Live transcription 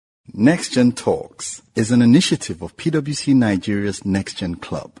NextGen Talks is an initiative of PwC Nigeria's NextGen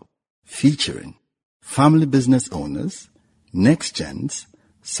Club, featuring family business owners, NextGens,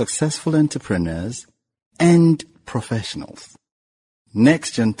 successful entrepreneurs, and professionals.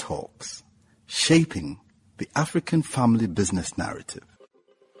 NextGen Talks, shaping the African family business narrative.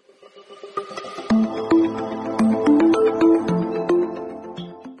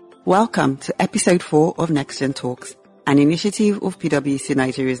 Welcome to episode 4 of NextGen Talks, an initiative of PwC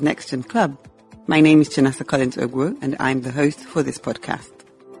Nigeria's NextGen Club. My name is Chinasa Collins Ogwo, and I'm the host for this podcast.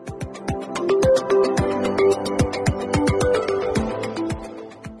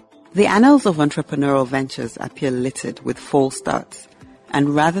 The annals of entrepreneurial ventures appear littered with false starts,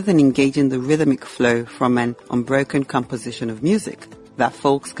 and rather than engaging the rhythmic flow from an unbroken composition of music that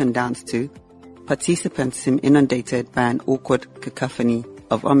folks can dance to, participants seem inundated by an awkward cacophony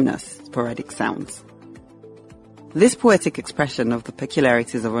of ominous, sporadic sounds. This poetic expression of the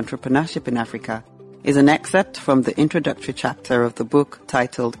peculiarities of entrepreneurship in Africa is an excerpt from the introductory chapter of the book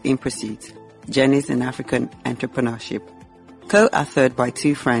titled In Pursuit, Journeys in African Entrepreneurship, co-authored by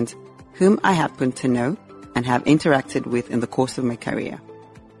two friends whom I happen to know and have interacted with in the course of my career.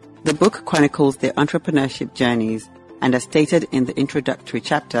 The book chronicles their entrepreneurship journeys and, as stated in the introductory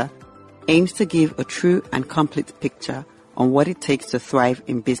chapter, aims to give a true and complete picture on what it takes to thrive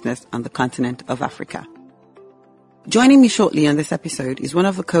in business on the continent of Africa. Joining me shortly on this episode is one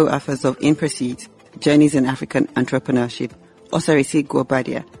of the co-authors of In Pursuit, Journeys in African Entrepreneurship, Osarisi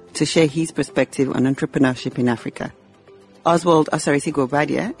Gwobadia, to share his perspective on entrepreneurship in Africa. Oswald Osarisi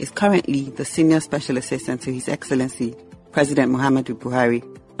Gwobadia is currently the Senior Special Assistant to His Excellency, President Muhammadu Buhari,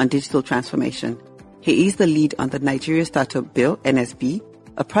 on digital transformation. He is the lead on the Nigeria Startup Bill, NSB,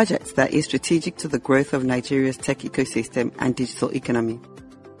 a project that is strategic to the growth of Nigeria's tech ecosystem and digital economy.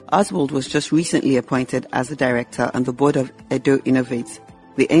 Oswald was just recently appointed as the director on the board of Edo Innovates,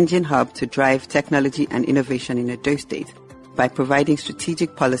 the engine hub to drive technology and innovation in Edo State by providing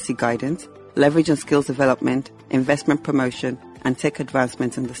strategic policy guidance, leverage on skills development, investment promotion, and tech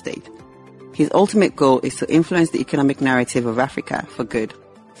advancement in the state. His ultimate goal is to influence the economic narrative of Africa for good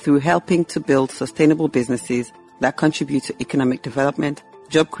through helping to build sustainable businesses that contribute to economic development,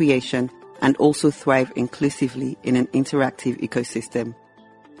 job creation, and also thrive inclusively in an interactive ecosystem.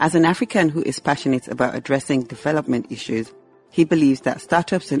 As an African who is passionate about addressing development issues, he believes that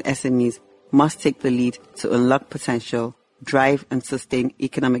startups and SMEs must take the lead to unlock potential, drive and sustain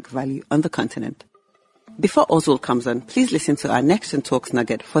economic value on the continent. Before Oswald comes on, please listen to our NextGen Talks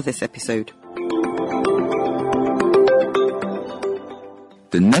nugget for this episode.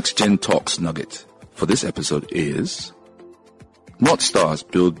 The NextGen Talks nugget for this episode is: North Stars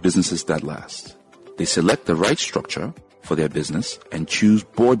build businesses that last. They select the right structure for their business and choose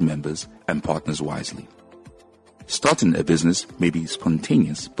board members and partners wisely. Starting a business may be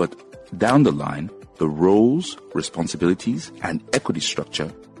spontaneous, but down the line, the roles, responsibilities, and equity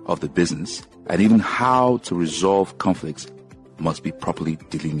structure of the business, and even how to resolve conflicts, must be properly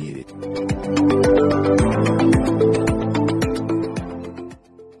delineated.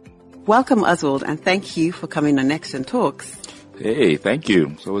 Welcome, Oswald, and thank you for coming on NextGen Talks. Hey, thank you.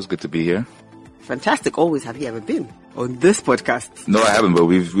 It's always good to be here. Fantastic. Always. Have you ever been on this podcast? No, I haven't, but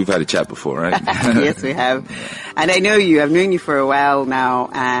we've had a chat before, right? Yes, we have. And I know you. I've known you for a while now,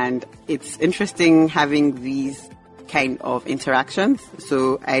 and it's interesting having these kind of interactions.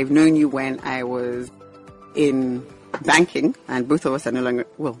 So I've known you when I was in banking, and both of us are no longer,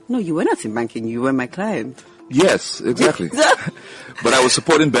 well, no, you were not in banking. You were my client. Yes, exactly. But I was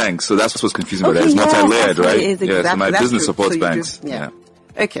supporting banks, so that's what's confusing about that. It's multi-layered, right? Exactly. Yeah, so my business supports banks. Yeah.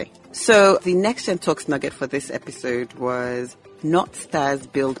 Okay. So the NextGen Talks nugget for this episode was North Stars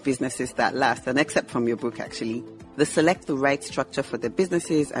build businesses that last, an excerpt from your book, actually. They select the right structure for their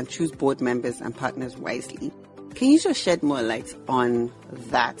businesses and choose board members and partners wisely. Can you just shed more light on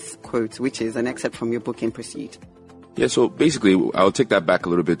that quote, which is an excerpt from your book, In Pursuit? Yeah, so basically, I'll take that back a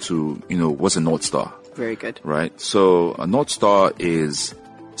little bit to, what's a North Star? Very good. Right? So a North Star is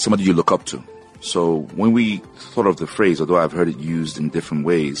somebody you look up to. So when we thought of the phrase, although I've heard it used in different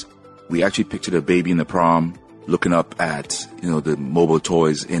ways, we actually pictured a baby in the prom looking up at, the mobile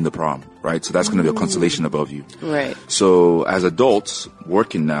toys in the prom, right? So that's going to be a constellation above you. Right. So as adults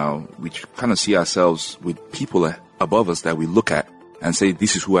working now, we kind of see ourselves with people above us that we look at and say,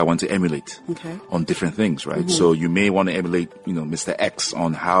 this is who I want to emulate on different things, right? Mm-hmm. So you may want to emulate, Mr. X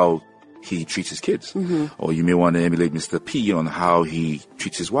on how he treats his kids. Mm-hmm. Or you may want to emulate Mr. P on how he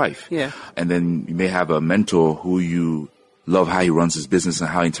treats his wife. Yeah. And then you may have a mentor who you love how he runs his business and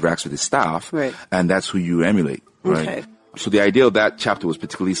how he interacts with his staff. Right. And that's who you emulate, right? Okay. So the idea of that chapter was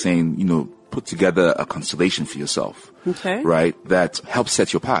particularly saying, put together a constellation for yourself. Okay. Right? That helps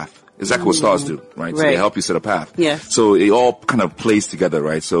set your path exactly what stars do, right? So they help you set a path. Yeah. So it all kind of plays together,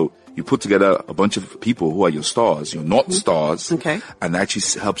 right? So you put together a bunch of people who are your stars, your North Stars, and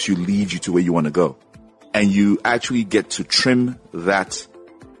actually helps you lead you to where you want to go. And you actually get to trim that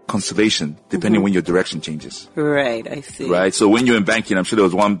constellation depending when your direction changes. Right, I see. Right? So when you're in banking, I'm sure there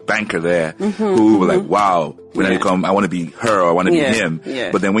was one banker there who were like, wow, when I become, I want to be her or I want to be him.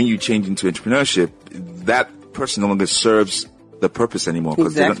 Yeah. But then when you change into entrepreneurship, that person no longer serves the purpose anymore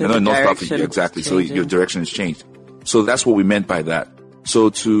because they're not stopping you. Exactly. So your direction has changed. So that's what we meant by that.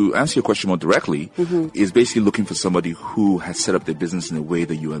 So to answer your question more directly, is basically looking for somebody who has set up their business in a way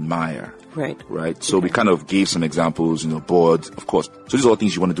that you admire. Right. Right. So we kind of gave some examples, boards, of course. So these are all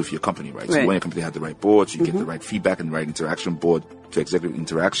things you want to do for your company, right? So you want your company to have the right board, so you get the right feedback and the right interaction board to executive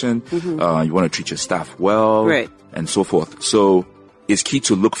interaction. You want to treat your staff well, and so forth. So it's key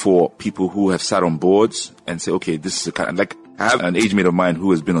to look for people who have sat on boards and say, okay, this is the kind of, like, I have an age mate of mine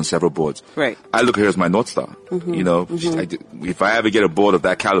who has been on several boards. Right. I look at her as my North Star. If I ever get a board of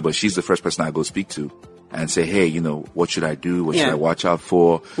that caliber, she's the first person I go speak to and say, hey, what should I do? What should I watch out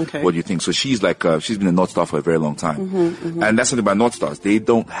for? Okay. What do you think? So she's like, she's been a North Star for a very long time. And that's something about North Stars. They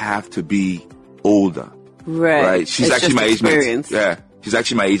don't have to be older. Right. She's actually my age mate. Yeah. She's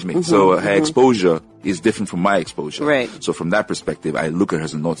actually my age mate. So her exposure is different from my exposure. Right. So from that perspective, I look at her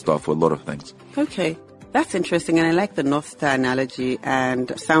as a North Star for a lot of things. Okay. That's interesting, and I like the North Star analogy,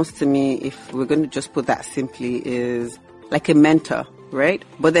 and it sounds to me, if we're going to just put that simply, is like a mentor, right?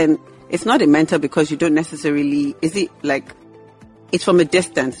 But then it's not a mentor because you don't necessarily, is it like, it's from a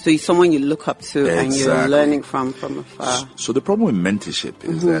distance, so it's someone you look up to and you're learning from afar. So the problem with mentorship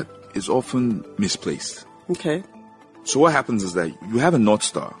is that it's often misplaced. Okay. So what happens is that you have a North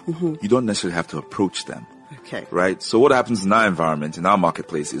Star, you don't necessarily have to approach them. Okay. Right? So what happens in our environment, in our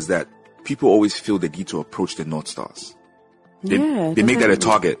marketplace, is that people always feel they need to approach their North Stars. They make that a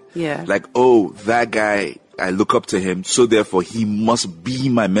target. Yeah. Like, oh, that guy, I look up to him, so therefore he must be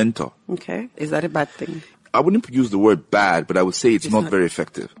my mentor. Okay. Is that a bad thing? I wouldn't use the word bad, but I would say it's not very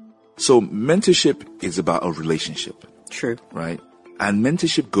effective. So mentorship is about a relationship. True. Right? And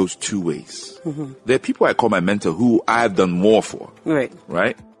mentorship goes two ways. There are people I call my mentor who I've done more for. Right.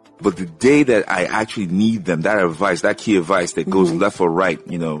 Right? But the day that I actually need them, that advice, that key advice that goes left or right,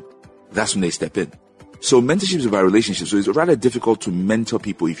 that's when they step in. So mentorship is about relationships. So it's rather difficult to mentor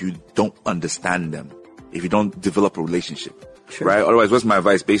people if you don't understand them, if you don't develop a relationship. Sure. Right? Otherwise, what's my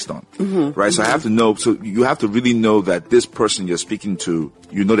advice based on? Right? So I have to know, so you have to really know that this person you're speaking to,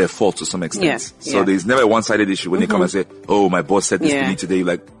 their faults to some extent. Yeah. So there's never a one-sided issue when they come and say, oh, my boss said this to me today.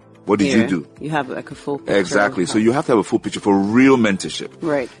 Like, what did you do? You have like a full picture. Exactly. So you have to have a full picture for real mentorship.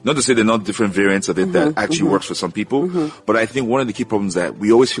 Right. Not to say there are not different variants of it that actually works for some people, but I think one of the key problems is that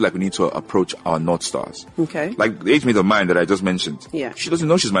we always feel like we need to approach our North Stars. Okay. Like the age mate of mine that I just mentioned. Yeah. She doesn't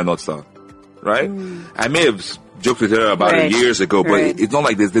know she's my North Star. Right? I may have joked with her about it years ago, but it's not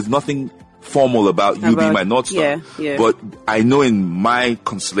like there's nothing formal about you being my North Star. Yeah. But I know in my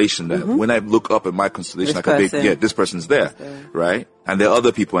constellation that when I look up at my constellation, I can think, this person's there. Right? And there are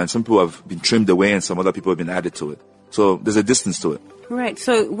other people, and some people have been trimmed away and some other people have been added to it. So there's a distance to it. Right.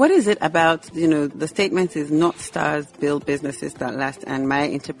 So what is it about, the statement is North Stars build businesses that last, and my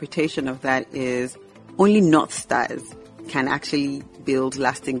interpretation of that is only North Stars can actually build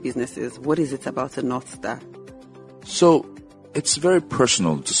lasting businesses. What is it about a North Star? So it's very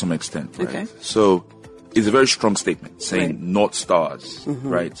personal to some extent, right? Okay. So it's a very strong statement saying North Stars,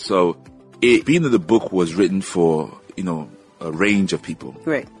 right? So being that the book was written for, a range of people,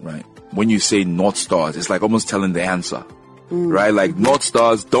 right? When you say North Stars, it's like almost telling the answer, right? Like North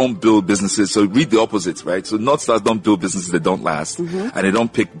Stars don't build businesses. So read the opposites, right? So North Stars don't build businesses that don't last, and they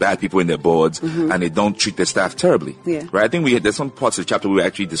don't pick bad people in their boards, and they don't treat their staff terribly, right? I think there's some parts of the chapter where we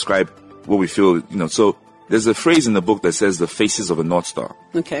actually describe what we feel, so there's a phrase in the book that says the faces of a North Star.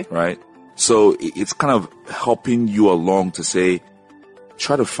 Okay. Right? So it's kind of helping you along to say,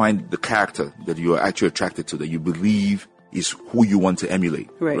 try to find the character that you are actually attracted to, that you believe is who you want to emulate.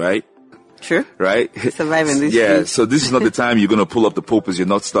 Right? True. Right? Survive in this street. So this is not the time you're going to pull up the Pope as your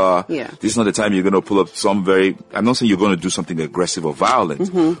North Star. Yeah. This is not the time you're going to pull up I'm not saying you're going to do something aggressive or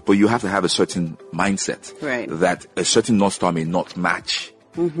violent, but you have to have a certain mindset. Right. That a certain North Star may not match.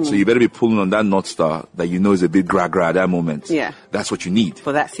 So you better be pulling on that North Star that you know is a bit gra-gra at that moment. Yeah. That's what you need.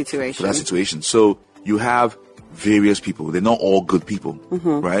 For that situation. So you have various people. They're not all good people,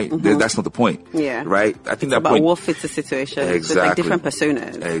 right? That's not the point. Yeah. Right? I think that about point. What fits the situation. Exactly. So like different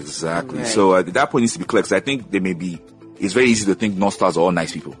personas. Exactly. Right. So that point needs to be clear, because I think it's very easy to think North Stars are all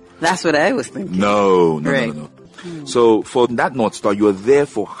nice people. That's what I was thinking. No. So for that North Star, you're there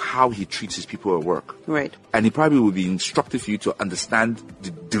for how he treats his people at work. Right. And he probably will be instructive for you to understand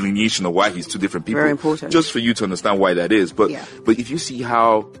the delineation of why he's two different people. Very important. Just for you to understand why that is. But Yeah. but if you see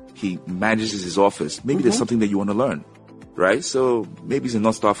how he manages his office, maybe there's something that you want to learn. Right? So maybe he's a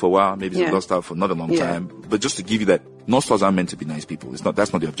North Star for a while, maybe he's Yeah. a North Star for not a long Yeah. time. But just to give you that, North Stars aren't meant to be nice people. That's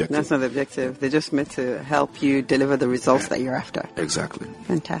not the objective. That's not the objective. They're just meant to help you deliver the results that you're after. Exactly.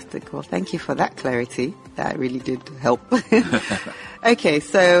 Fantastic. Well, thank you for that clarity. That really did help. Okay,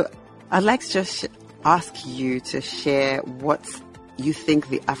 so I'd like to just ask you to share what you think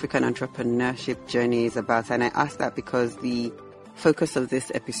the African entrepreneurship journey is about. And I ask that because the focus of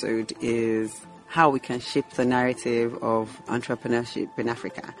this episode is how we can shift the narrative of entrepreneurship in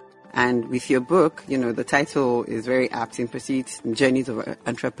Africa. And with your book, the title is very apt, In Pursuit and Journeys of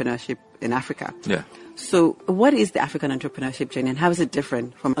Entrepreneurship in Africa. Yeah. So what is the African entrepreneurship journey and how is it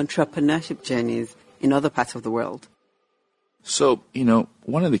different from entrepreneurship journeys in other parts of the world? So,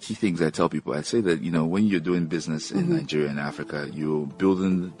 one of the key things I tell people, I say that, when you're doing business in Nigeria and Africa, you're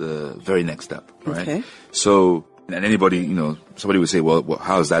building the very next step, right? Okay. So, and anybody, somebody would say, well,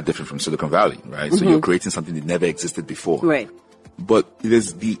 how is that different from Silicon Valley, right? So you're creating something that never existed before. Right. But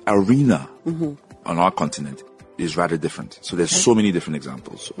there's the arena on our continent is rather different. So there's so many different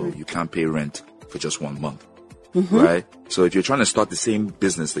examples. So you can't pay rent for just 1 month, right? So if you're trying to start the same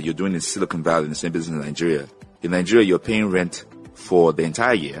business that you're doing in Silicon Valley, the same business in Nigeria you're paying rent for the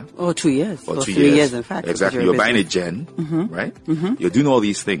entire year. Or 2 years. Or 3 years. years, in fact. Exactly. You're buying a gen, right? You're doing all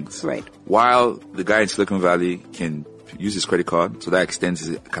these things. Right. While the guy in Silicon Valley can use his credit card, so that extends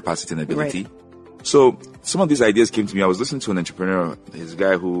his capacity and ability. Right. So some of these ideas came to me. I was listening to an entrepreneur, he's a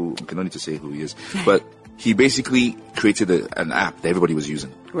guy who, I don't need to say who he is, but he basically created an app that everybody was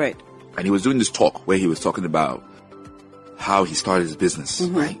using. Right. And he was doing this talk where he was talking about how he started his business,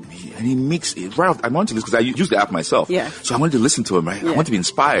 right? And he makes it right off. I wanted to listen because I use the app myself. Yeah. So I wanted to listen to him, right? Yeah. I wanted to be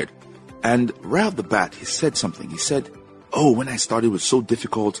inspired. And right off the bat, he said something. He said, when I started, it was so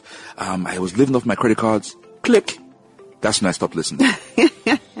difficult. I was living off my credit cards. Click. That's when I stopped listening.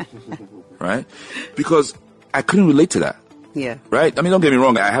 Right? Because I couldn't relate to that. Yeah. Right? I mean, don't get me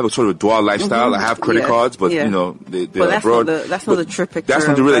wrong. I have a sort of dual lifestyle. I have credit cards, but, they're abroad. That's not the true picture. That's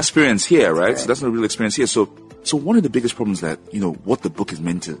not the real experience here, right? Right. So that's not the real experience here. So one of the biggest problems that, what the book is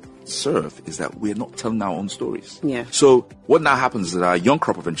meant to serve is that we're not telling our own stories. Yeah. So what now happens is that our young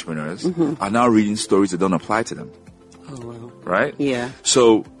crop of entrepreneurs are now reading stories that don't apply to them. Oh, wow. Right? Yeah.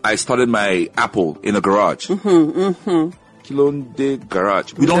 So I started my Apple in a garage. Kilonde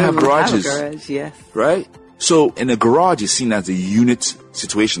garage. We don't have garages. Have a garage, yes. Right? So in a garage is seen as a unit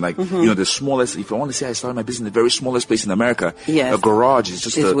situation. Like, the smallest, if I want to say I started my business in the very smallest place in America, Yes. a garage is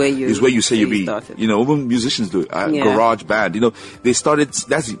just Is where you say you be. started. Even musicians do it. Yeah. Garage band. They started,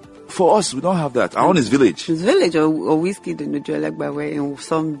 for us, we don't have that. Our own is village. It's village or whiskey in the Jolag way in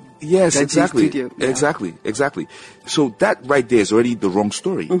some Yes, dodgy exactly. studio. Yeah. Exactly. So that right there is already the wrong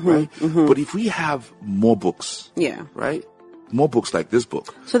story, right? But if we have more books, Yeah. right? More books like this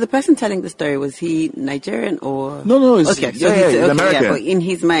book. So the person telling the story, was he Nigerian or? No, it's, okay. So he's he's American. Yeah, but in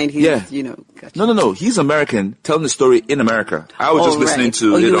his mind, he's, gotcha. No. He's American, telling the story in America. I was just listening right.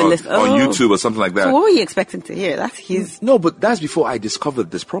 to it on YouTube or something like that. So what were you expecting to hear? That's his. No, but that's before I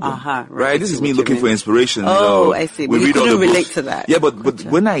discovered this problem. Right. This I is see me what looking you for mean. inspiration. Oh, I see. We But you read all couldn't the relate books. to that. Yeah, but Gotcha.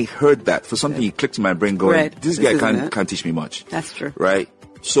 when I heard that, for something it clicked in my brain going, Right. this This guy isn't it. can't teach me much. That's true. Right?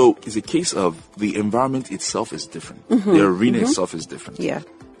 So it's a case of the environment itself is different. The arena itself is different. Yeah.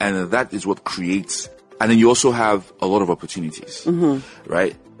 And that is what creates, and then you also have a lot of opportunities,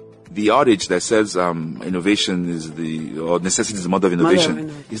 right? The adage that says innovation or necessity is the mother of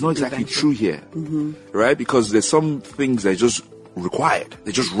innovation is not exactly true here, right? Because there's some things that are just required.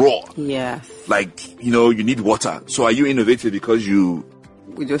 They're just raw. Yes. Like, you need water. So are you innovative because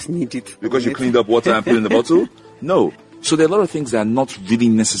We just need it. because you cleaned up water and put it in the bottle? No. So there are a lot of things that are not really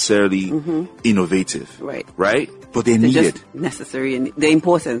necessarily innovative. Right. Right? But they're They're needed. just necessary and they're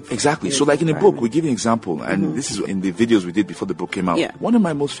important. Exactly. So like in a book, we give an example, and this is in the videos we did before the book came out. Yeah. One of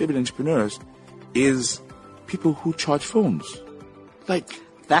my most favorite entrepreneurs is people who charge phones. Like,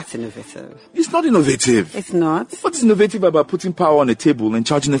 That's innovative. it's not innovative. It's not. What's innovative about putting power on a table and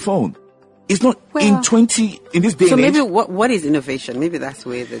charging a phone? It's not Well, in this day So and age. maybe what is innovation? Maybe that's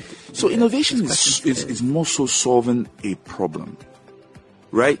where the. So innovation discussion is more so solving a problem.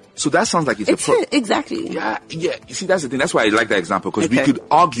 Right? So that sounds like it's a problem. Exactly. Yeah. You see, that's the thing. That's why I like that example, because we Okay. could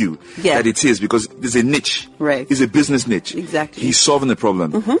argue Yeah. that it is, because there's a niche. Right. It's a business niche. Exactly. He's solving the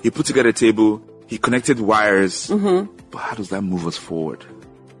problem. He put together a table. He connected wires. But how does that move us forward?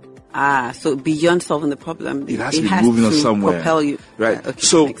 So beyond solving the problem, It has to be moving us somewhere. Propel you. Right. Okay,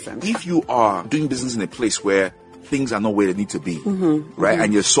 So makes sense. if you are doing business in a place where things are not where they need to be, right?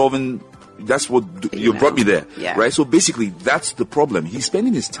 And you're solving. That's what you brought me there, Yeah. right? So basically, that's the problem. He's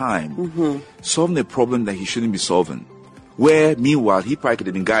spending his time solving a problem that he shouldn't be solving. Where, meanwhile, he probably could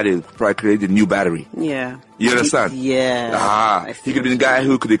have been guided, probably created a new battery. Yeah. You understand? Yeah. He could have been the guy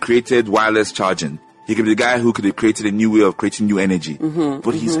who could have created wireless charging. He could be the guy who could have created a new way of creating new energy.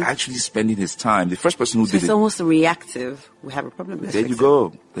 But he's actually spending his time. The first person who So did it's it. almost reactive. We have a problem. Let's There fix you it.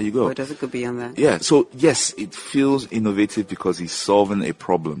 go. There you go. Or does it go beyond that? Yeah. So yes, it feels innovative because he's solving a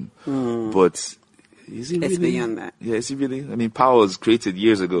problem. But is he really? It's beyond that. Yeah, is he really? I mean, power was created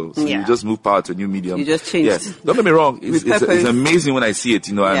years ago. So Yeah. you just move power to a new medium. You just changed. Yes. Don't get me wrong. It's Repurposed. amazing when I see it.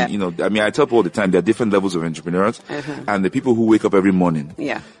 You know, Yeah. and, you know, I mean, I tell people all the time there are different levels of entrepreneurs, and the people who wake up every morning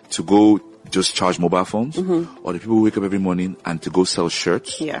Yeah. to go just charge mobile phones, or the people who wake up every morning and to go sell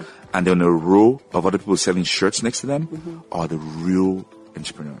shirts, Yeah. and then a row of other people selling shirts next to them are the real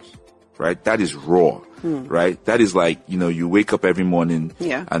entrepreneurs. Right? That is raw. Right? That is like, you know, you wake up every morning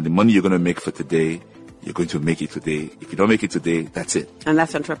Yeah. and the money you're going to make for today, you're going to make it today. If you don't make it today, that's it. And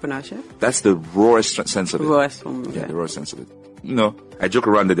that's entrepreneurship? That's the rawest sense of it. Rawest form of Yeah, it. the rawest sense of it. You know, I joke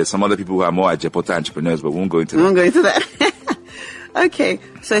around that there's some other people who are more Ajepota entrepreneurs, but we won't go into We that. won't go into that. Okay.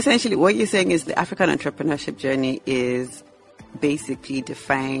 So essentially what you're saying is the African entrepreneurship journey is basically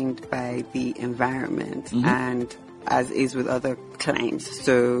defined by the environment and as is with other clients.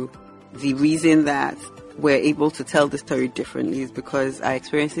 So the reason that we're able to tell the story differently is because our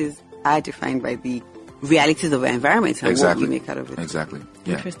experiences are defined by the realities of our environment and Exactly. what we make out of it. Exactly.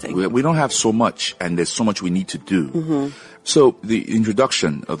 Yeah. Interesting. We don't have so much, and there's so much we need to do. So the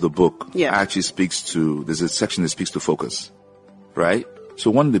introduction of the book Yeah. actually speaks to, there's a section that speaks to focus, right? So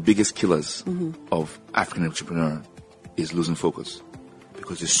one of the biggest killers of African entrepreneur is losing focus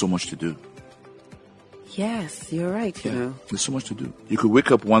because there's so much to do. Yes, you're right, you know. There's so much to do. You could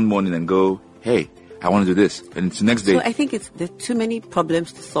wake up one morning and go, hey, I want to do this. And it's the next day, So I think there's too many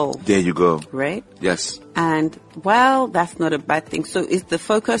problems to solve, there you go. right? Yes. And while that's not a bad thing, so is the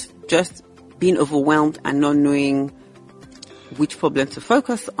focus just being overwhelmed and not knowing which problem to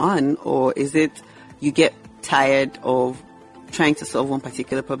focus on, or is it you get tired of trying to solve one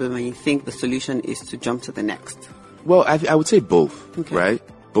particular problem and you think the solution is to jump to the next? Well, I would say both, Okay. right?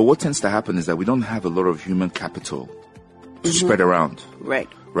 But what tends to happen is that we don't have a lot of human capital to spread around. Right.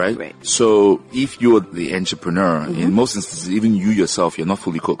 Right? Right. So if you're the entrepreneur, in most instances, even you yourself, you're not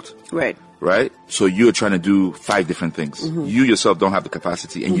fully cooked. Right. Right? So you're trying to do 5 different things. You yourself don't have the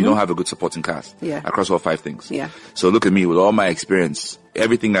capacity and you don't have a good supporting cast Yeah. across all 5 things. Yeah. So look at me with all my experience.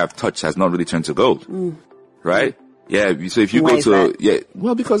 Everything I've touched has not really turned to gold. Right? Yeah. So if you Why go is to, that?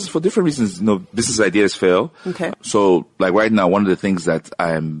 well, because for different reasons, you know, business ideas fail. Okay. So like right now, one of the things that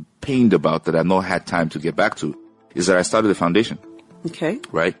I'm pained about that I've not had time to get back to is that I started a foundation. Okay.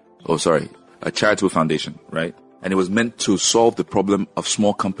 Right? Oh, sorry. A charitable foundation, right? And it was meant to solve the problem of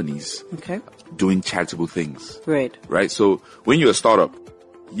small companies Okay. doing charitable things, Right. right? So when you're a startup,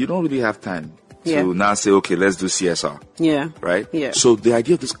 you don't really have time to Yeah. now say, okay, let's do CSR, Yeah. right? Yeah. So the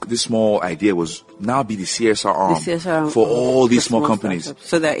idea of this small idea was now be the CSR arm The CSR for all these for small companies. startups.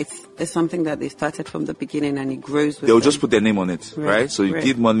 So that it's something that they started from the beginning and it grows with They'll them. just put their name on it, right? So you right.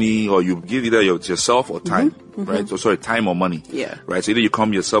 give money or you give either yourself or time, right? So sorry, time or money. Yeah. Right. So either you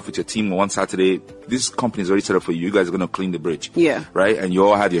come yourself with your team on one Saturday. This company is already set up for you. You guys are going to clean the bridge. Yeah. Right. And you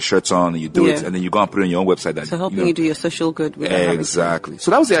all have your shirts on and you do it, Yeah. and then you go and put it on your own website. That So helping know, you do your social good without having to- exactly. So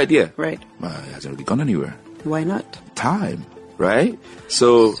that was the idea. Right. It hasn't really gone anywhere. Why not? Time. Right.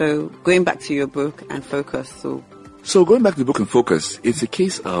 So So going back to your book and focus. So going back to the book and focus, it's a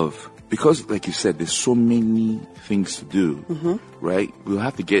case of, because like you said, there's so many things to do, right? We'll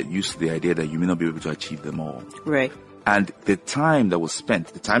have to get used to the idea that you may not be able to achieve them all. right. And the time that was spent,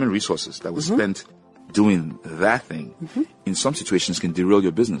 the time and resources that was spent doing that thing, in some situations can derail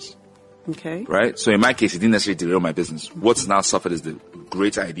your business, Okay. right? So in my case, it didn't necessarily derail my business. What's now suffered is the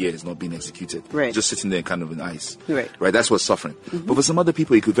great idea is not being executed. Right. Just sitting there kind of in ice. Right. Right? That's what's suffering. But for some other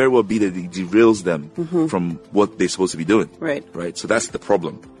people, it could very well be that it derails them from what they're supposed to be doing. Right. Right? So that's the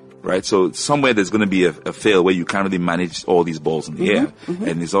problem. Right? So somewhere there's going to be a fail where you can't really manage all these balls in the air.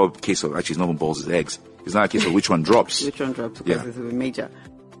 And it's all a case of, actually, it's not even balls, it's eggs. It's not a case of which one drops. Which one dropped? Because Yeah. it's a major.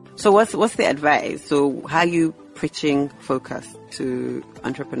 So what's the advice? So how are you preaching focus to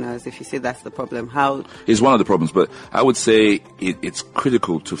entrepreneurs? If you say that's the problem, how? Is one of the problems, but I would say it's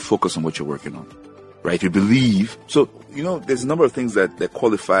critical to focus on what you're working on, right? If you believe, so, you know, there's a number of things that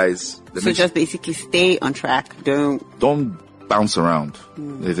qualifies. That So makes- just basically stay on track. don't bounce around,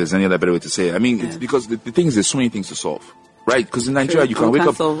 if there's any other better way to say it. I mean, it's because the thing is, there's so many things to solve, right? Because in Nigeria, True. you can wake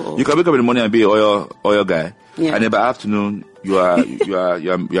up in the morning and be an oil guy, Yeah. and then by afternoon you are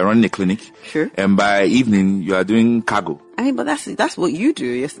running a clinic, Sure. and by evening you are doing cargo. I mean, but that's what you do.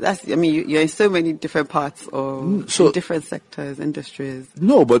 Yes, you're in so many different parts of in different sectors, industries.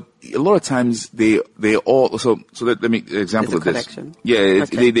 No, but a lot of times they all so let me example of this. Connection. Yeah,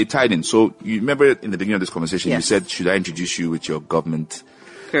 Okay. they tied in. So you remember in the beginning of this conversation, Yes. you said, "Should I introduce you with your government?"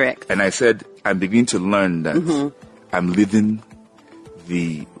 Correct. And I said, "I'm beginning to learn that I'm living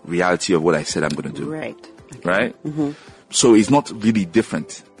the reality of what I said I'm going to do." Right. Right? So it's not really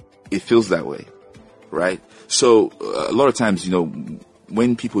different. It feels that way, right? So a lot of times,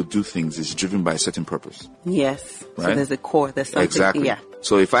 when people do things, it's driven by a certain purpose. Yes. Right? So there's a core. There's something. Exactly. Yeah.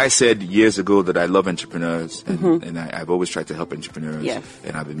 So if I said years ago that I love entrepreneurs and I've always tried to help entrepreneurs, Yes.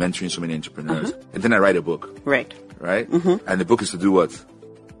 and I've been mentoring so many entrepreneurs, and then I write a book, Right. right? And the book is to do what?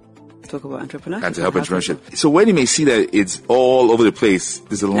 Talk about entrepreneurship. And to help entrepreneurship. So when you may see that it's all over the place,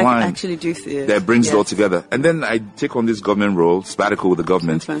 there's a I line actually do see it. that brings it all Yes. together. And then I take on this government role, sabbatical with the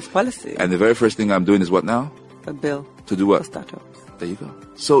government. Insurance policy. And the very first thing I'm doing is what now? A bill To do what? for startups. There you go.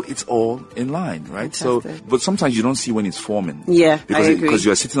 So it's all in line, right? Fantastic. So, but sometimes you don't see when it's forming. Yeah, I agree. Because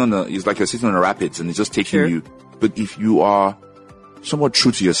you're sitting it's like you're sitting on a rapids and it's just taking Sure. you. But if you are somewhat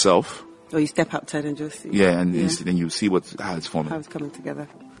true to yourself, Or you step outside and just see. then you see how it's forming. How it's coming together.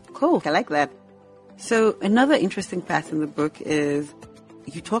 Cool. I like that. So another interesting part in the book is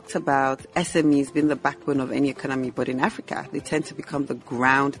you talked about SMEs being the backbone of any economy, but in Africa, they tend to become the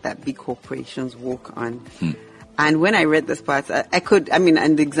ground that big corporations walk on. And when I read this part,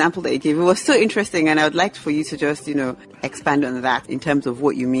 and the example that you gave, it was so interesting. And I would like for you to just, expand on that in terms of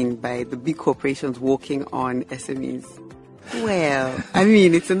what you mean by the big corporations walking on SMEs. Well,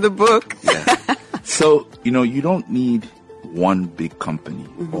 it's in the book. Yeah. So, you don't need one big company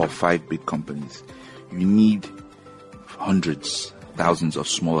or 5 big companies. You need hundreds, thousands of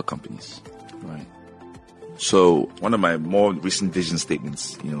smaller companies, right? So one of my more recent vision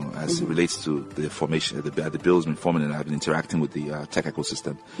statements, as it relates to the formation, the bill's been forming and I've been interacting with the tech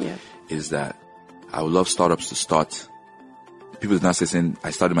ecosystem, is that I would love startups to start. People are now saying, I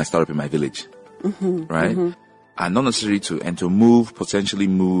started my startup in my village, right? And not necessarily potentially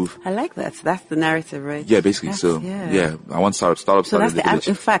move. I like that. So that's the narrative, right? Yeah, basically. I want startups So started that's in the village.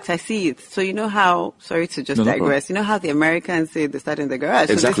 in fact, I see it. So you know how, sorry to just No digress, you know how the Americans say they start in the garage?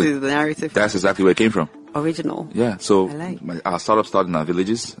 Exactly. So this is the narrative. That's exactly where it came from. Original. Yeah, so I like. our startup started in our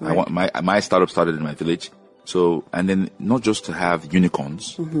villages. Right. My startup started in my village. So, and then not just to have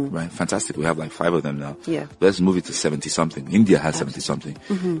unicorns, right? Fantastic. We have like 5 of them now. Yeah. Let's move it to 70 something. India has 70 something.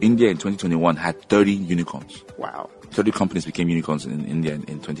 India in 2021 had 30 unicorns. Wow. 30 companies became unicorns in India in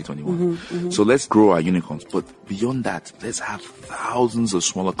 2021. So let's grow our unicorns. But beyond that, let's have thousands of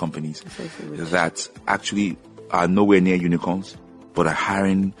smaller companies that actually are nowhere near unicorns, but are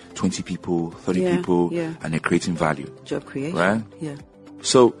hiring 20 people, 30 people, and they're creating value. Job creation. Right? Yeah.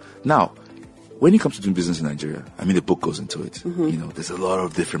 So now, when it comes to doing business in Nigeria, the book goes into it. There's a lot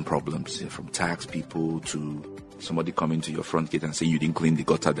of different problems, from tax people to somebody coming to your front gate and saying you didn't clean the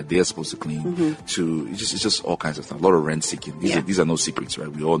gutter that they're supposed to clean, to it's just all kinds of stuff. A lot of rent seeking. These are no secrets, right?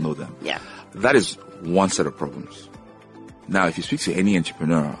 We all know them. Yeah. That is one set of problems. Now, if you speak to any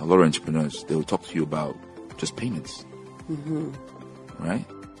entrepreneur, a lot of entrepreneurs, they will talk to you about just payments. Right?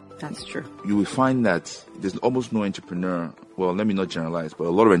 That's true. You will find that there's almost no entrepreneur, well, let me not generalize, but a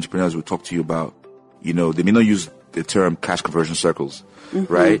lot of entrepreneurs will talk to you about, they may not use the term cash conversion circles,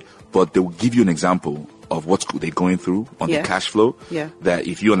 right? But they will give you an example of what they're going through on the cash flow. Yeah. That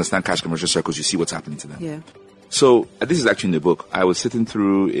if you understand cash conversion circles, you see what's happening to them. Yeah. So this is actually in the book. I was sitting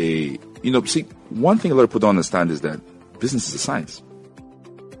through one thing a lot of people don't understand is that business is a science.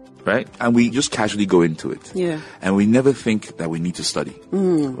 Right? And we just casually go into it. Yeah. And we never think that we need to study.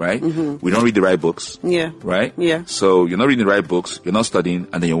 Right? We don't read the right books. Yeah. Right? Yeah. So you're not reading the right books, you're not studying,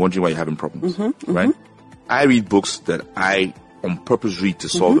 and then you're wondering why you're having problems. Right? I read books that I on purpose read to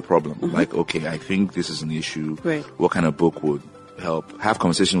solve the problem. Like, okay, I think this is an issue. Right. What kind of book would help? Have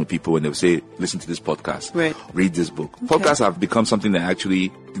conversation with people and they'll say, listen to this podcast. Right. Read this book. Podcasts have become something that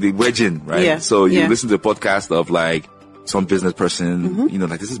actually they wedge in, right? Yeah. So you Yeah. listen to a podcast of like some business person,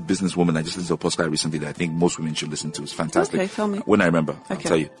 like this is businesswoman. I just listened to a podcast recently that I think most women should listen to. It's fantastic. Okay, tell me. When I remember, I'll Okay.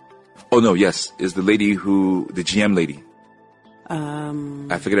 tell you. Oh no, yes. It's the lady the GM lady.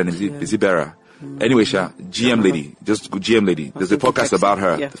 I forget her name. Is it Vera? Anyway, GM lady. Just GM lady. There's a podcast about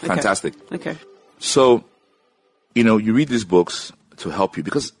her. Yeah. Okay. Fantastic. Okay. So, you read these books to help you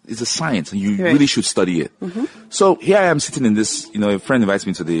because it's a science and you really should study it. So here I am sitting in this, a friend invites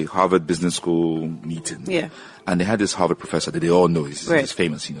me to the Harvard Business School meeting. Yeah. And they had this Harvard professor that they all know. He's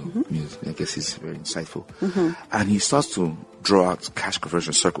famous, I guess he's very insightful. And he starts to draw out cash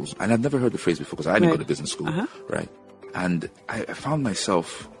conversion circles. And I've never heard the phrase before because I didn't go to business school, right? And I found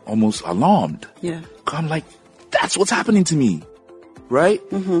myself almost alarmed. Yeah. I'm like, that's what's happening to me, right?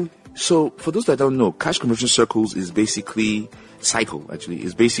 So for those that don't know, cash conversion circles is basically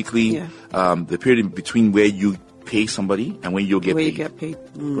is basically the period in between where you pay somebody and when you'll get paid. You get paid.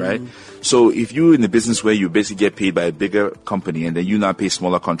 Right? So if you're in a business where you basically get paid by a bigger company and then you now pay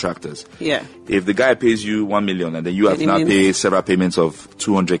smaller contractors. Yeah. If the guy pays you 1 million and then you have to now pay several payments of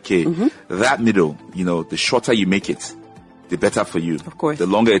 200K, that middle, the shorter you make it, the better for you. Of course. The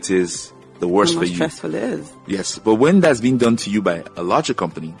longer it is, the worse for you. The more stressful it is. Yes. But when that's being done to you by a larger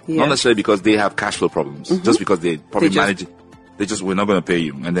company, not necessarily because they have cash flow problems, just because they probably manage it, we're not going to pay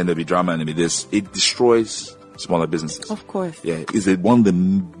you. And then there'll be drama and there'll be this. It destroys smaller businesses. Of course. Yeah. It's one of the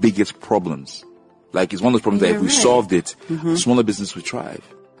biggest problems. Like, it's one of those problems that if we solved it, smaller business would thrive.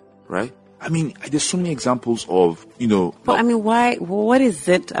 Right? I mean, there's so many examples of, But I mean, what is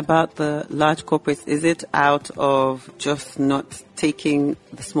it about the large corporates? Is it out of just not taking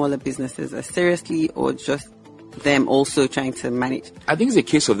the smaller businesses as seriously or just them also trying to manage? I think it's a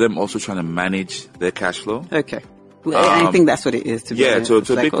case of them also trying to manage their cash flow. Okay. I think that's what it is. To be honest. So it's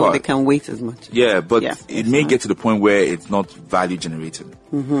a big part. They can wait as much. Yeah, but it may get to the point where it's not value generating.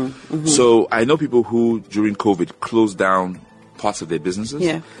 So I know people who, during COVID, closed down parts of their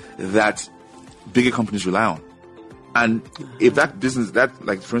businesses that bigger companies rely on. And if that business,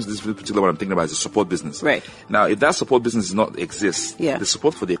 for instance, this particular one I'm thinking about is a support business. Right. Now, if that support business does not exist, the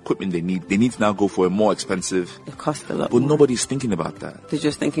support for the equipment they need to now go for a more expensive. It costs a lot But more. nobody's thinking about that. They're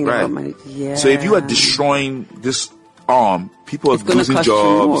just thinking about money. Yeah. So if you are destroying this arm, people are losing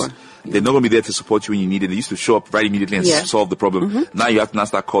jobs. They're not going to be there to support you when you need it. They used to show up right immediately and solve the problem. Now you have to now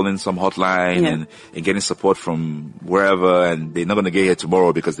start calling some hotline and getting support from wherever, and they're not going to get here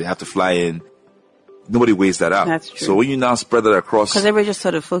tomorrow because they have to fly in. Nobody weighs that out. That's true. So when you now spread that across... Because everybody just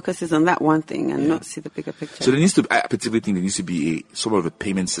sort of focuses on that one thing and not see the bigger picture. So I particularly think there needs to be sort of a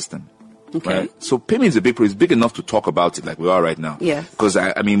payment system. Okay. Right? So payment is a big problem. It's big enough to talk about it like we are right now. Yeah. Because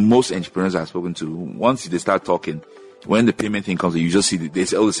I mean, most entrepreneurs I've spoken to, once they start talking, when the payment thing comes, you just see they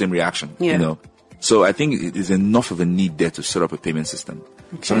say all the same reaction. Yeah. So I think it is enough of a need there to set up a payment system.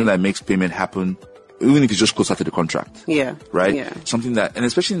 Okay. Something that makes payment happen, even if it's just closer to the contract. Yeah. Right? Yeah. Something that, and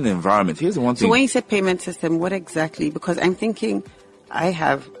especially in the environment, here's the one thing. So when you say payment system, what exactly? Because I'm thinking, I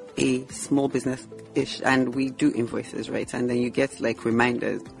have a small business-ish and we do invoices, right? And then you get like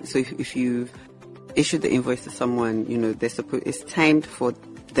reminders. So if you issue the invoice to someone, it's timed for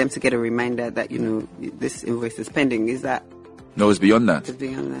them to get a reminder that, this invoice is pending. Is that? No, it's beyond that. It's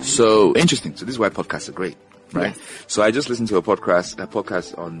beyond that. So interesting. So this is why podcasts are great. Right. Yes. So I just listened to a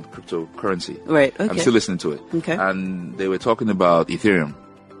podcast on cryptocurrency. Right. Okay. I'm still listening to it. Okay. And they were talking about Ethereum.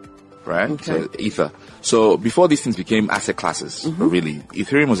 Right. Okay. So Ether. So before these things became asset classes, really,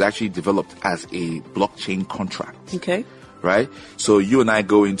 Ethereum was actually developed as a blockchain contract. Okay. Right. So you and I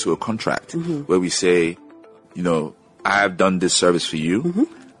go into a contract where we say, I have done this service for you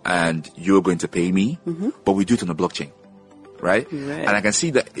and you're going to pay me, but we do it on a blockchain. Right? And I can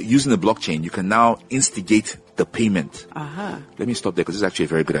see that using the blockchain, you can now instigate the payment. Let me stop there because it's actually a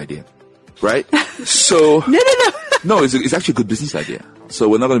very good idea. Right? So... No, it's actually a good business idea. So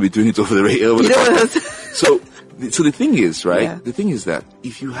we're not going to be doing it over the radio. So the thing is, right? Yeah. The thing is that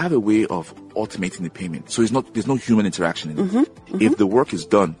if you have a way of automating the payment, so there's no human interaction in it. If the work is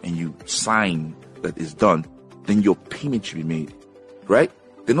done and you sign that it's done, then your payment should be made. Right?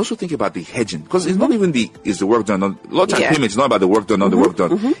 Then also think about the hedging, because it's not even is the work done. A lot of time payment is not about the work done, not the work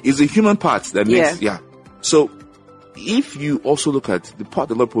done. It's the human part that makes, So if you also look at the part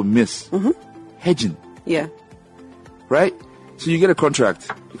that a lot of people miss, hedging. Yeah. Right? So you get a contract.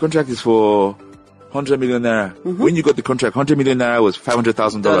 The contract is for 100 million naira. When you got the contract, 100 million naira was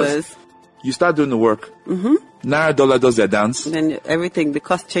 $500,000. You start doing the work. Naira dollar does their dance. And then everything, the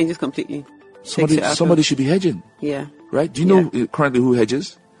cost changes completely. Somebody should be hedging. Yeah. Right? Do you know currently who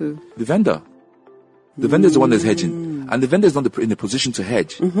hedges? Who? The vendor. The vendor is the one that's hedging. And the vendor is not in the position to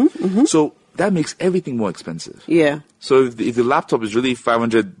hedge. So that makes everything more expensive. Yeah. So if the laptop is really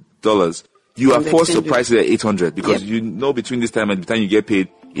 $500, you are forced to price it at $800 because between this time and the time you get paid,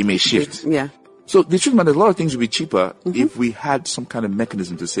 it may shift. Yeah. So the truth, man, a lot of things would be cheaper if we had some kind of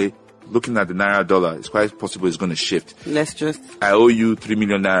mechanism to say, looking at the naira dollar, it's quite possible it's going to shift. Let's just... I owe you 3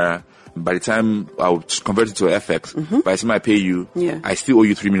 million naira. By the time I'll convert it to FX, by the time I pay you, I still owe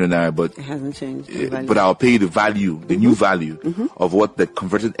you 3 million naira, but It hasn't changed. the value. but I'll pay you the value, the new value of what the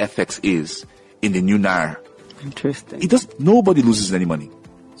converted FX is in the new naira. Interesting. Nobody loses any money.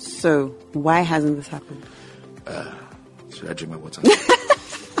 So why hasn't this happened? Should I drink my water?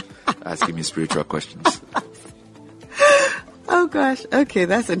 Asking me spiritual questions. Oh gosh. Okay,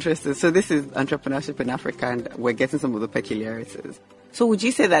 that's interesting. So this is entrepreneurship in Africa, and we're getting some of the peculiarities. So would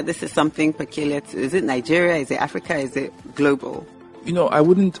you say that this is something peculiar to, is it Nigeria? Is it Africa? Is it global? I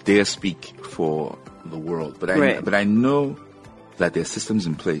wouldn't dare speak for the world, but I know that there are systems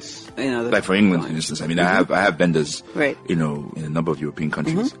in place. Like for England, for instance. I mean, I have vendors, in a number of European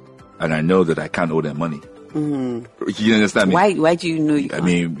countries, and I know that I can't owe them money. You understand me? Why do you know you can't? I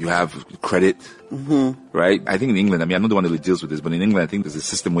mean, you have credit, right? I think in England, I'm not the one who deals with this, but in England, I think there's a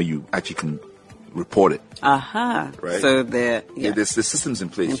system where you actually can report it. Right? So there's systems in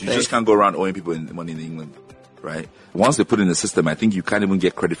place. You just can't go around owing people money in England, right? Once they put in the system, I think you can't even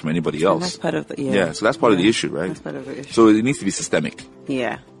get credit from anybody else. That's part of the, so that's part of the issue, right? That's part of the issue. So it needs to be systemic.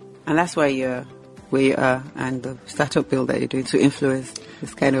 Yeah. And that's why you're where you are, and the startup build that you're doing to influence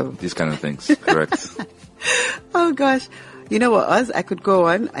these kind of things. Correct. Oh gosh. You know what, I could go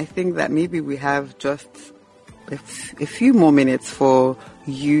on. I think that maybe we have just a few more minutes for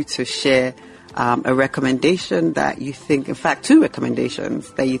you to share a recommendation that you think, in fact, 2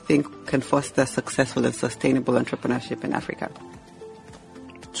 recommendations that you think can foster successful and sustainable entrepreneurship in Africa.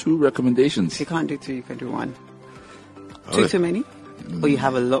 2 recommendations? If you can't do 2, you can do 1. Too many? Or you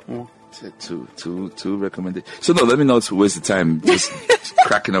have a lot more? Two recommendations. So no, let me not waste the time just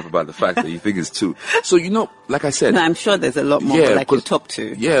cracking up about the fact that you think it's 2. So, like I said. No, I'm sure there's a lot more, but like your top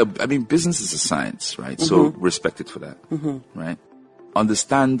 2. Yeah, I mean, business is a science, right? So respect it for that, right?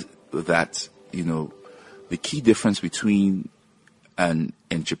 Understand that, the key difference between an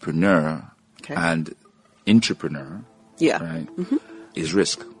entrepreneur and intrapreneur, right, is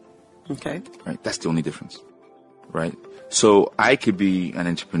risk. Okay. Right? That's the only difference, right? So I could be an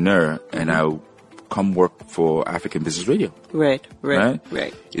entrepreneur and I'll come work for African Business Radio. Right.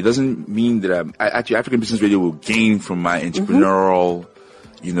 It doesn't mean that actually African Business Radio will gain from my entrepreneurial,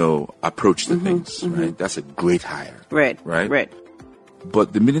 approach to things, right? That's a great hire. Right.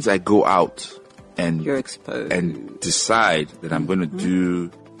 But the minute I go out and you're exposed and decide that I'm going to do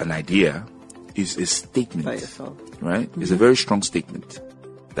an idea, is a statement, by yourself. Right? It's a very strong statement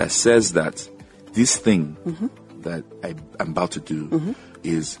that says that this thing that I'm about to do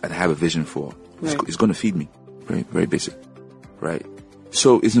is, and I have a vision for, is going to feed me. Very, very basic, right?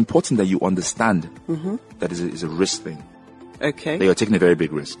 So it's important that you understand that it's a risk thing. Okay. That you're taking a very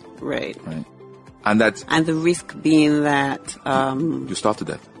big risk. Right. And the risk being that you starve to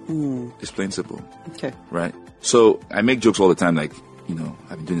death. It's plain simple. Okay. Right. So I make jokes all the time, like,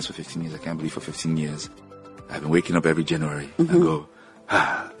 I've been doing this for 15 years. I can't believe for 15 years I've been waking up every January and go,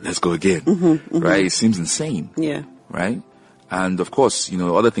 let's go again. Right? It seems insane. Yeah. Right? And of course,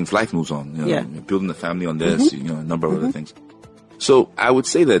 other things, life moves on. You're building a family on this, a number of other things. So I would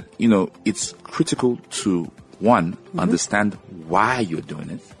say that, it's critical to, one, understand why you're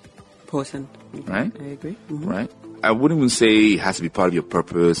doing it. Important. Right? I agree. Right? I wouldn't even say it has to be part of your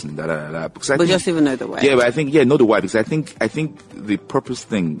purpose and because I think, just even know the why. Yeah, but I think, know the why, because I think the purpose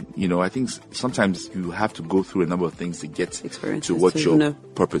thing, I think sometimes you have to go through a number of things to get to what your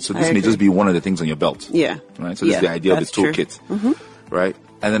purpose. So this may just be one of the things on your belt. Yeah. Right? So this is the idea of the toolkit. Right?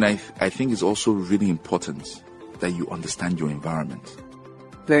 And then I think it's also really important that you understand your environment.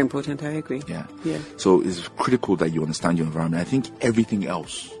 Very important, I agree. Yeah. Yeah. So it's critical that you understand your environment. I think everything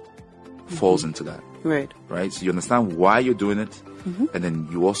else falls into that. Right. So you understand why you're doing it, and then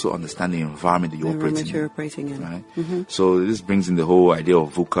you also understand the environment that you're operating in. Right. So this brings in the whole idea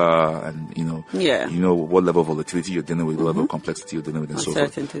of VUCA and what level of volatility you're dealing with, what level of complexity you're dealing with, and so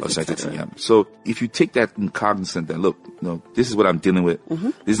forth. Uncertainty. Yeah. So if you take that in cognizant, that look, this is what I'm dealing with.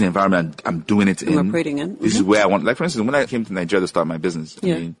 This is the environment I'm doing it in. Operating in. This is where I want. Like for instance, when I came to Nigeria to start my business, I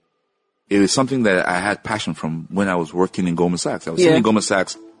mean, it was something that I had passion from when I was working in Goldman Sachs. I was sitting in Goldman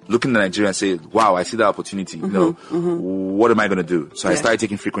Sachs, looking at Nigeria and say, wow, I see that opportunity. What am I going to do? So I started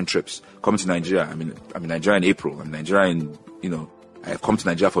taking frequent trips, coming to Nigeria. I'm in Nigeria in April. I'm in Nigeria in, I've come to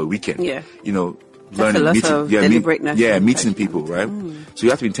Nigeria for a weekend. Learning, meeting people, right? So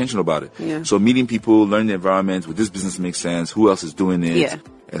you have to be intentional about it. Yeah. So meeting people, learning the environment, would this business make sense? Who else is doing it?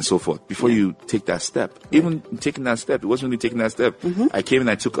 And so forth. Before you take that step. Even taking that step, it wasn't really taking that step. I came and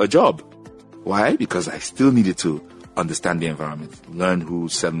I took a job. Why? Because I still needed to understand the environment, learn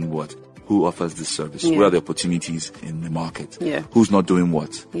who's selling what, who offers this service, where are the opportunities in the market, who's not doing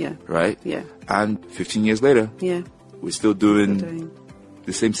what, right? And 15 years later, we're still doing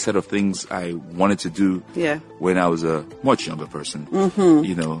the same set of things I wanted to do when I was a much younger person.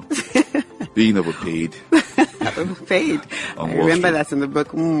 You know, being overpaid. Overpaid. I remember that's in the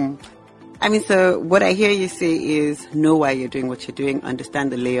book. I mean, so what I hear you say is know why you're doing what you're doing,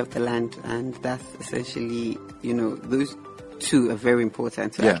 understand the lay of the land, and that's essentially, you know, those two are very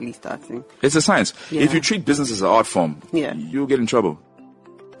important to actually starting. It's a science. If you treat business as an art form, you'll get in trouble.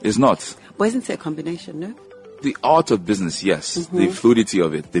 It's not. But isn't it a combination, no? The art of business, yes. The fluidity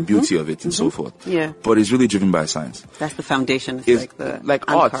of it, the beauty of it, and so forth. Yeah. But it's really driven by science. That's the foundation. It's like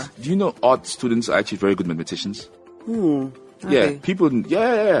art. Do you know art students are actually very good mathematicians? Okay. Yeah, people.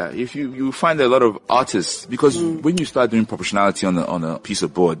 If you find a lot of artists, because when you start doing proportionality on a piece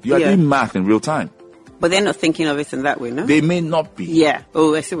of board, you are doing math in real time. But they're not thinking of it in that way, no? They may not be. Yeah.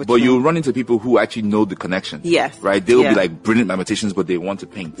 Oh, I see what but you mean. you run into people who actually know the connection. Yes. Right? They'll be like brilliant mathematicians, but they want to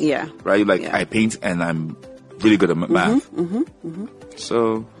paint. Yeah. Right? Like, I paint and I'm really good at math.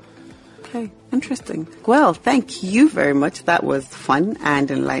 So. Okay. Interesting. Well, thank you very much. That was fun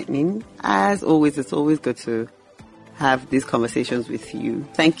and enlightening. As always, it's always good to have these conversations with you.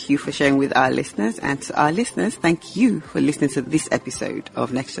 Thank you for sharing with our listeners, and to our listeners, thank you for listening to this episode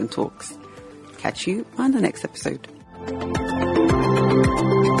of Next Gen Talks. Catch you on the next episode.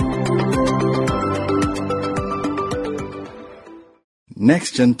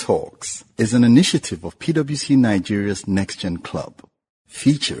 Next Gen Talks is an initiative of PwC Nigeria's Next Gen Club,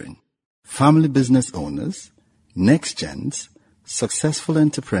 featuring family business owners, next gens, successful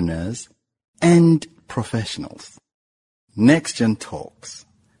entrepreneurs, and professionals. Next Gen Talks,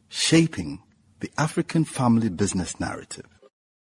 shaping the African family business narrative.